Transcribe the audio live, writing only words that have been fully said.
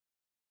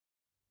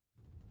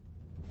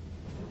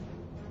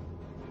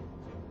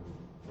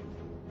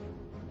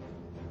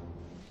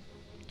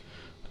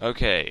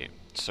Okay,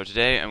 so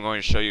today I'm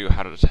going to show you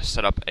how to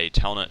set up a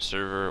telnet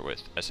server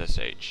with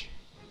SSH.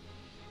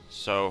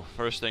 So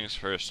first things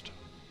first,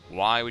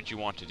 why would you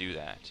want to do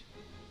that?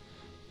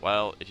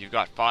 Well, if you've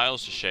got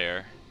files to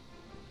share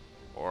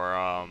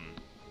or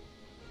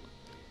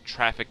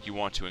traffic you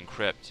want to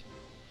encrypt,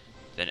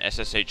 then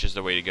SSH is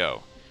the way to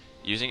go.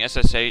 Using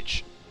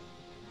SSH,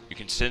 you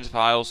can send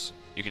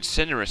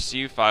and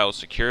receive files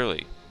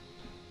securely,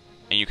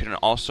 and you can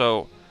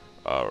also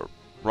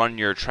run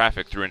your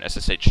traffic through an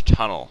SSH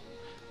tunnel,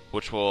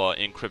 which will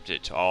encrypt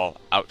it to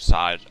all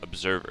outside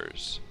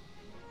observers.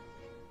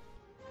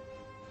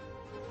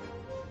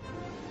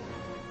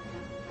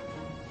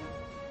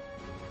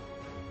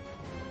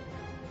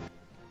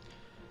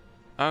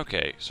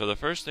 Okay, so the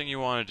first thing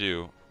you want to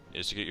do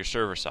is to get your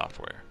server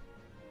software.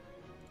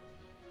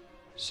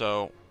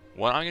 So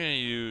what I'm going to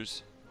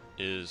use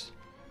is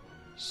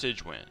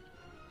Sigwin.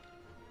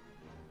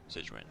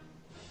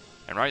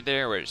 And right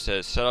there where it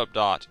says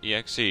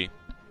setup.exe,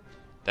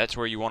 that's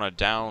where you want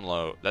to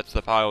download, that's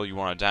the file you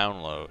want to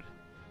download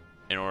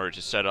in order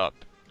to set up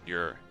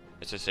your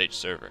SSH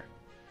server.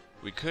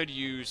 We could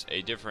use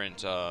a different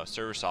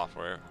server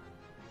software.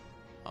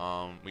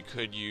 We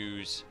could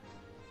use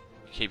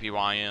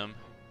KPYM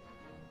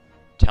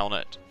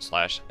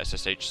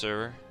telnet/SSH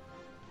server,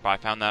 but I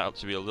found that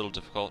to be a little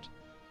difficult.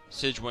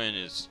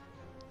 Sigwin is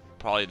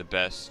probably the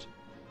best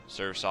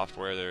server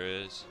software there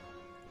is.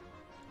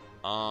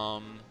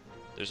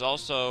 There's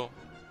also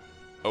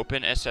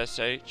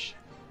OpenSSH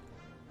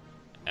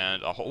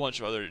and a whole bunch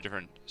of other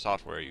different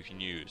software you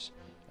can use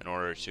in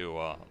order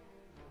to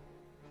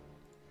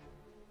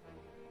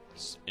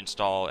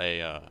install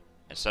and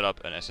set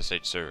up an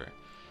SSH server.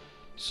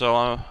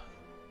 So,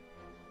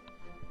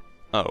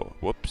 oh,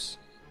 whoops.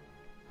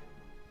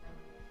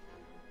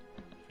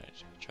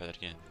 Right, try that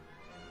again.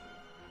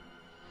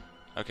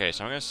 Okay,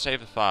 so I'm going to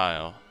save the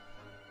file,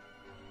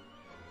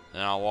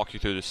 and I'll walk you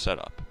through the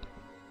setup.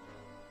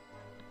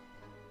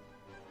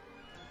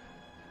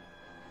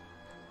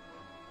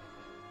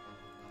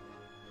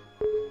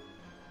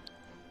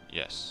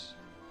 Yes.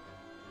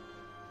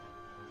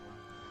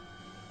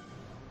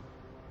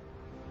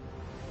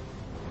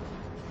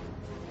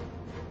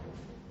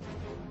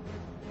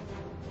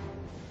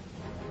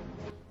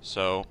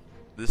 So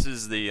this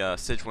is the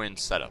Sigwin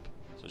setup.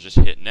 So just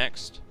hit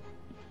next.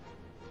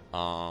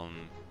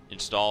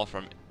 Install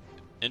from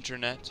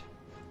internet.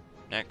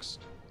 Next.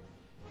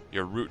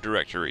 Your root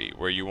directory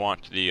where you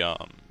want the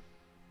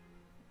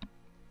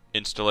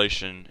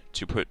installation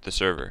to put the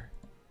server.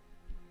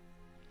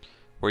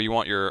 Where you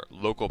want your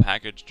local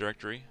package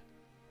directory,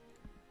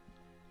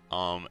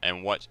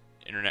 and what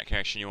internet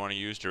connection you want to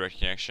use, direct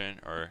connection,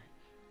 or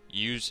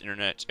use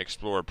Internet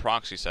Explorer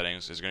proxy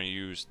settings is going to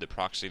use the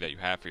proxy that you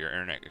have for your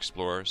Internet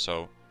Explorer,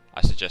 so I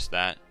suggest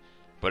that.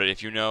 But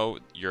if you know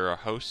your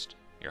host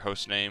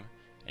name,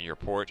 and your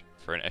port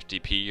for an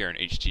FTP or an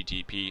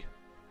HTTP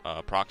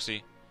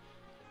proxy,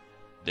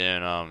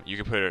 then you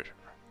can put it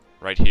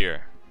right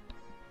here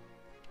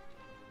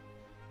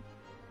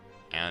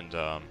and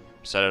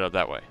set it up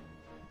that way.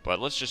 But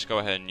let's just go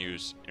ahead and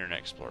use Internet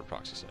Explorer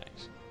proxy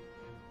settings.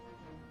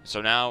 So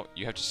now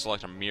you have to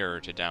select a mirror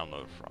to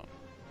download from.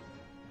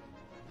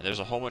 And there's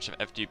a whole bunch of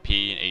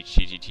FTP and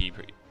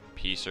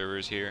HTTP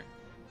servers here.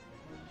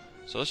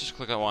 So let's just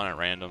click on one at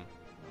random.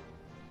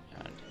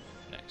 And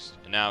next.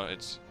 And now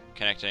it's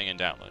connecting and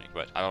downloading,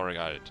 but I already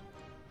got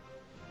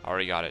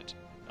it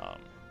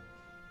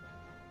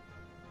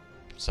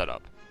set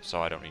up, so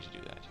I don't need to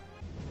do that.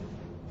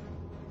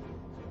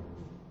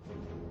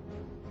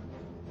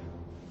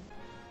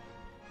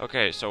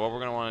 Okay, so what we're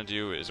going to want to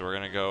do is we're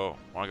going to go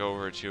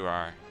over to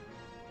our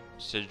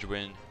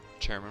Sigwin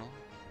terminal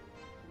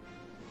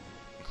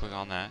and click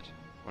on that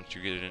once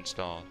you get it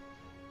installed.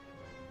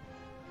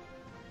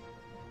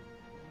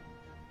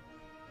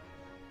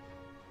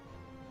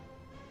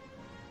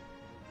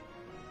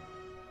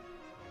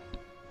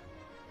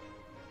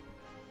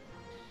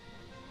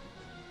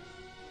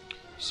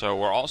 So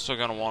we're also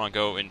going to want to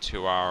go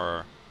into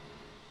our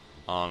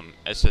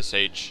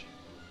SSH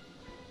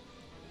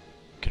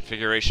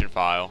configuration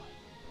file,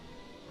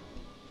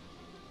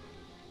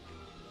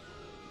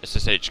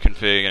 SSH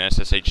config and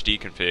SSH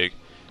deconfig,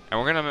 and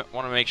we're going to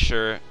want to make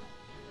sure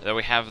that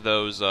we have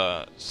those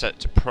set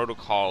to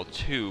protocol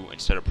 2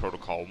 instead of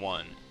protocol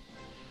 1.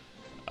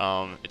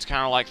 It's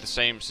kind of like the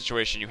same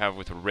situation you have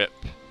with RIP,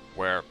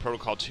 where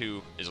protocol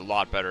 2 is a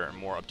lot better and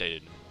more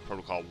updated than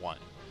protocol 1.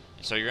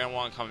 And so you're going to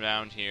want to come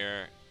down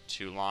here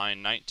to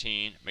line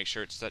 19, make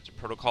sure it's set to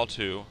protocol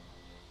 2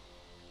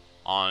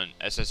 on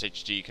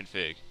SSH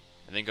deconfig.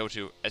 And then go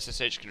to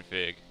SSH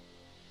config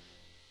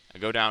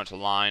and go down to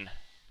line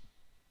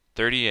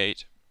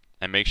 38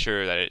 and make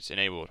sure that it's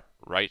enabled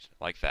right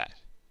like that.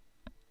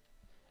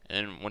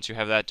 And then once you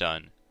have that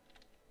done,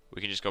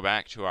 we can just go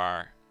back to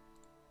our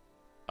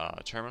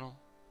terminal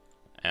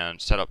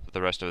and set up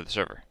the rest of the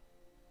server.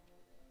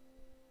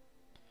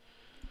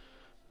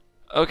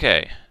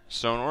 Okay,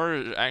 so in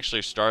order to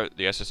actually start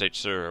the SSH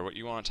server, what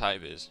you want to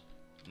type is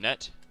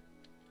net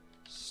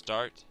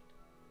start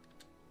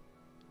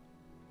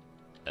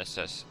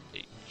SSH.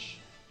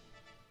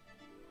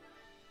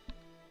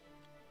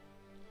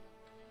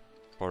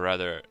 Or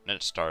rather,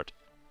 let's start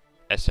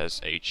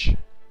SSHD.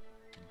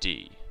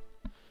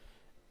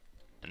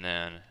 And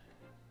then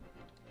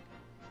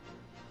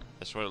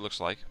that's what it looks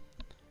like.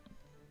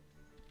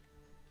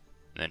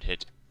 And then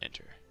hit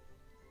enter.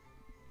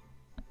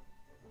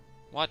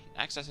 What?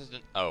 Access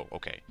isn't... Oh,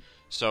 okay.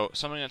 So,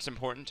 something that's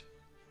important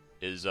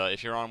is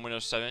if you're on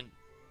Windows 7,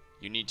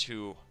 you need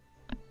to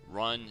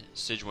run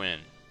SSH.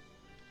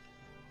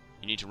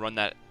 You need to run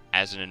that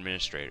as an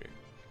administrator,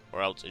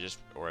 or else it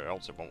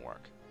won't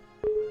work.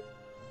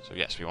 So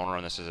yes, we want to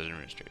run this as an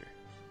administrator.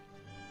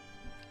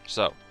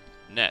 So,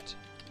 net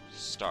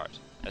start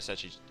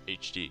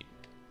SSHD.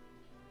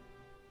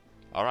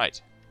 All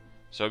right.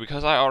 So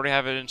because I already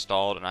have it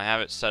installed and I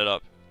have it set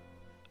up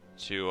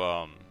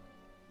to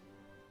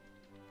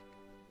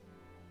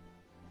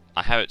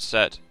I have it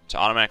set to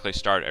automatically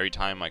start every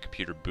time my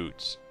computer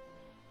boots.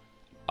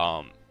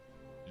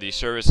 The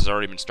service has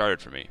already been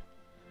started for me,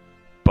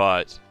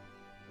 but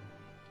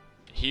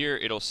here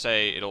it'll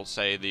say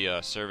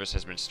the service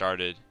has been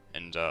started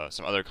and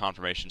some other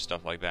confirmation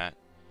stuff like that.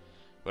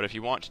 But if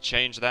you want to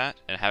change that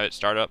and have it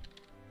start up,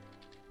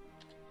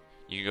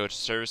 you can go to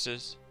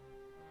services.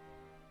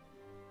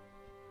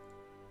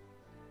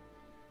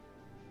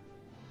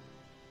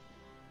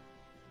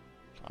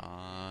 Come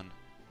on.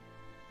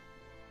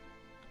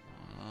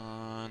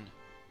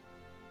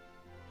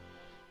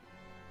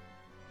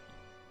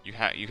 You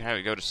can have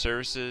it go to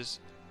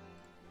services,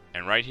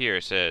 and right here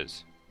it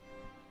says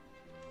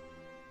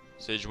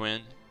SSH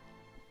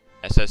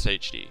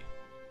SSHD,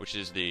 which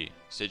is the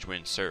SSH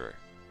server.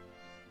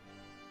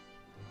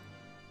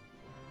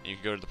 And you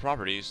can go to the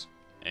properties,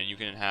 and you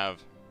can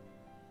have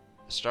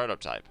a startup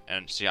type.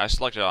 And see, I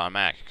selected it on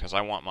Mac because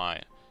I want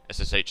my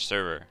SSH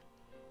server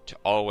to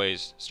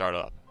always start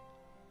up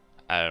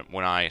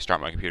when I start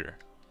my computer.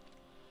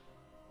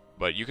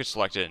 But you could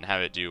select it and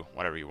have it do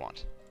whatever you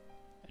want.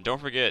 And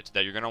don't forget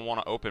that you're going to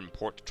want to open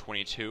port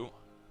 22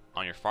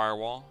 on your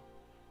firewall,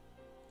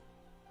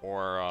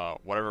 or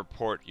whatever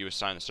port you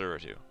assign the server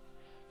to.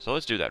 So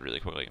let's do that really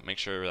quickly. Make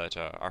sure that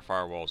our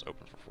firewall is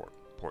open for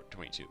port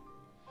 22.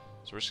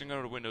 So we're just going to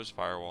go to Windows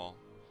Firewall.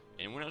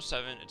 In Windows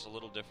 7, it's a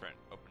little different.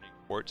 Opening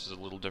ports is a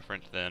little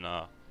different than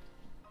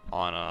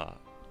on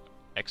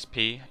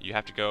XP. You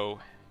have to go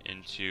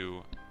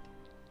into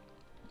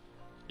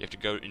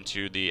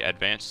the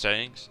advanced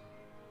settings,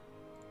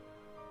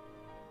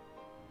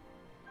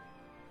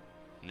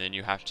 and then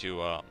you have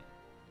to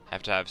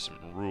have some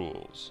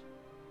rules.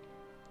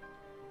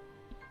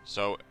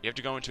 So you have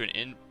to go into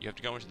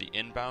the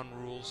inbound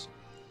rules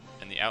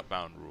and the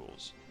outbound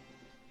rules.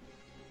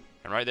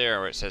 And right there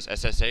where it says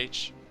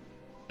SSH,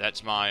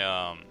 that's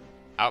my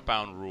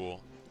outbound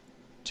rule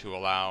to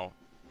allow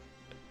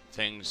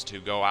things to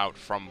go out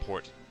from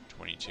port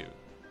 22.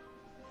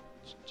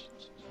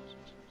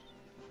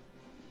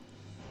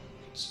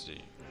 Let's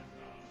see.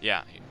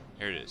 Yeah,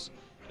 here it is.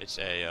 It's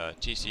a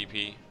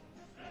TCP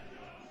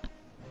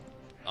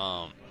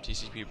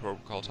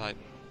protocol type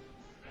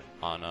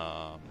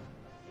on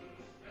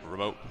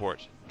remote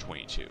port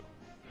 22.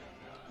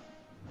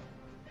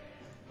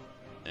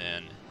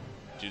 And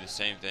do the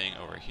same thing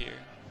over here.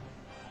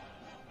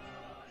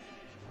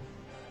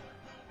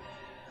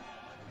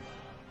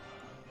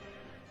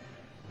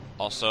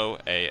 Also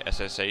a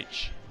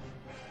SSH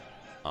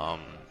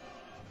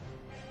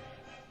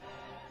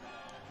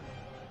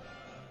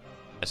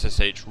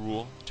SSH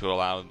rule to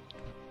allow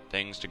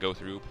things to go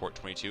through port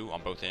 22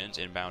 on both ends,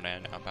 inbound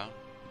and outbound.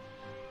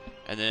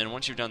 And then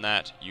once you've done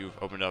that, you've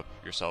opened up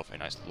yourself a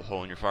nice little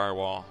hole in your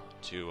firewall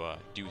to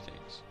do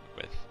things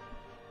with.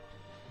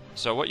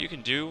 So what you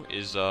can do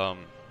is,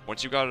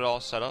 once you've got it all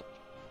set up,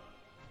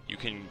 you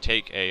can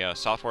take a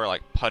software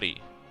like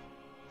Putty,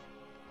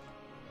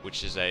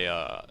 which is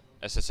a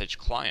SSH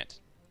client.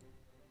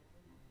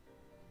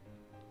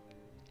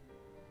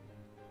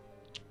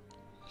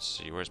 Let's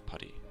see, where's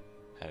Putty?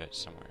 I have it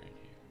somewhere in here.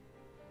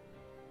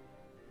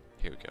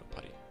 Here we go,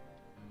 Putty.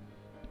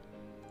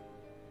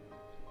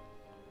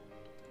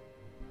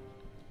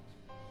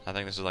 I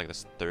think this is like the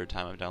third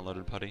time I've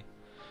downloaded Putty.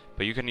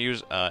 But you can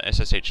use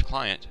SSH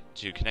client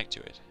to connect to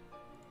it.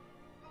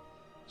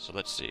 So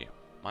let's see.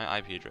 My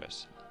IP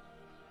address.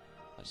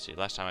 Let's see.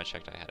 Last time I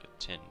checked, I had a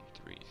 10.3.3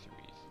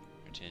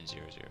 or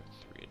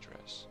 10.0.0.3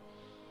 address.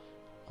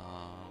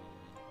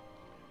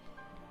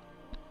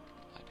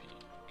 IP.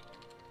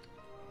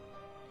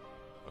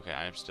 Okay,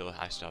 I still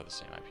have the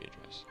same IP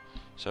address.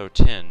 So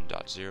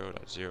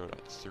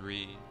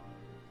 10.0.0.3.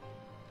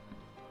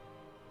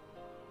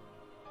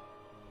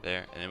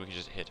 There, and then we can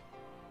just hit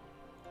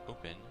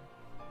open.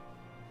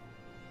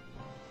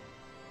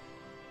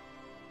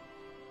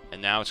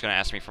 And now it's going to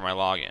ask me for my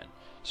login.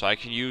 So I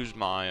can use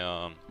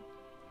my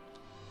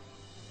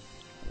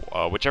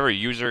whichever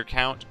user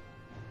account.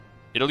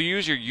 It'll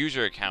use your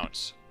user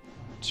accounts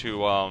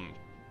to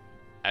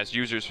as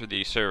users for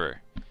the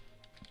server.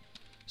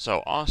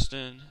 So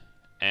Austin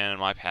and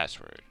my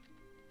password.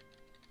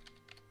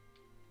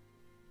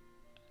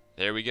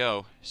 There we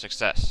go.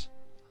 Success.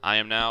 I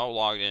am now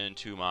logged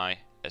into my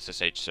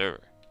SSH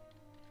server.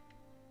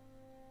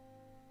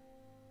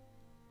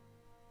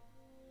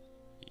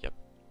 Yep.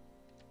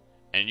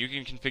 And you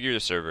can configure the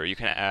server. You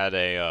can add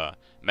a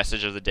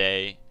message of the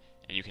day,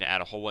 and you can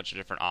add a whole bunch of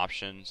different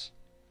options.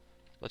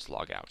 Let's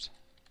log out.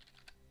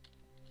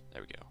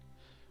 There we go.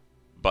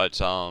 But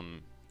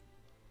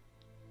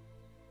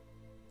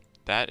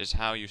that is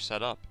how you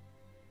set up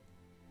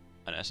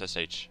an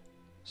SSH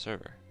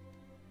server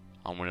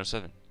on Windows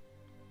 7.